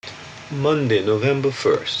Monday, November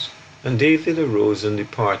 1st. And David arose and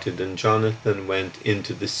departed, and Jonathan went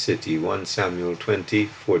into the city. 1 Samuel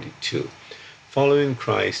 20:42. Following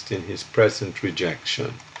Christ in his present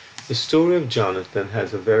rejection. The story of Jonathan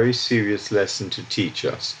has a very serious lesson to teach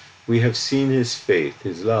us. We have seen his faith,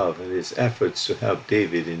 his love, and his efforts to help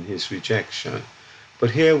David in his rejection.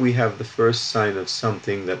 But here we have the first sign of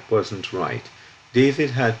something that wasn't right. David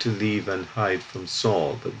had to leave and hide from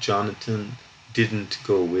Saul, but Jonathan didn't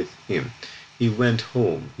go with him. He went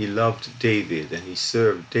home. He loved David and he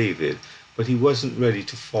served David, but he wasn't ready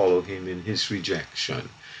to follow him in his rejection.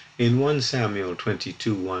 In 1 Samuel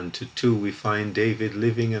 22:1-2, we find David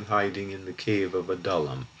living and hiding in the cave of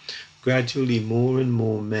Adullam. Gradually, more and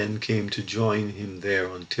more men came to join him there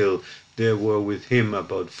until there were with him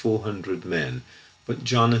about 400 men. But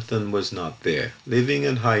Jonathan was not there. Living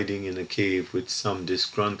and hiding in a cave with some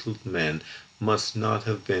disgruntled men must not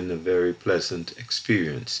have been a very pleasant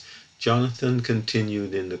experience. Jonathan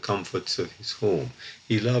continued in the comforts of his home.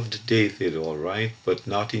 He loved David all right, but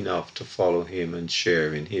not enough to follow him and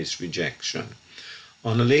share in his rejection.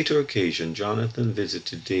 On a later occasion, Jonathan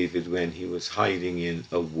visited David when he was hiding in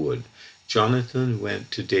a wood. Jonathan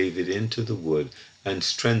went to David into the wood and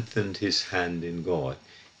strengthened his hand in God.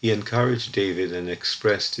 He encouraged David and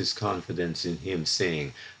expressed his confidence in him,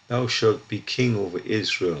 saying, "Thou shalt be king over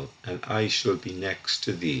Israel, and I shall be next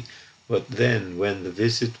to thee." But then, when the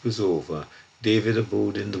visit was over, David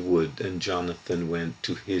abode in the wood, and Jonathan went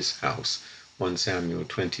to his house. 1 Samuel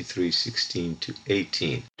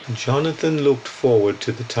 23:16-18. Jonathan looked forward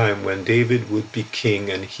to the time when David would be king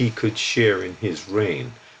and he could share in his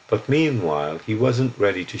reign. But meanwhile, he wasn't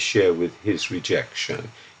ready to share with his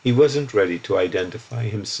rejection. He wasn't ready to identify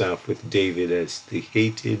himself with David as the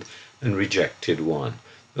hated and rejected one.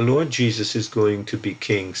 The Lord Jesus is going to be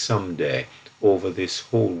king someday over this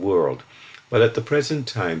whole world. But at the present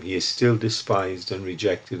time, he is still despised and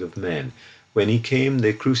rejected of men. When he came,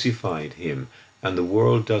 they crucified him, and the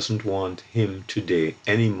world doesn't want him today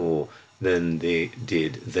any more than they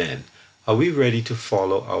did then. Are we ready to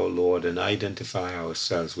follow our Lord and identify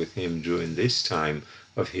ourselves with him during this time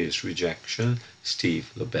of his rejection?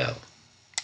 Steve LaBelle.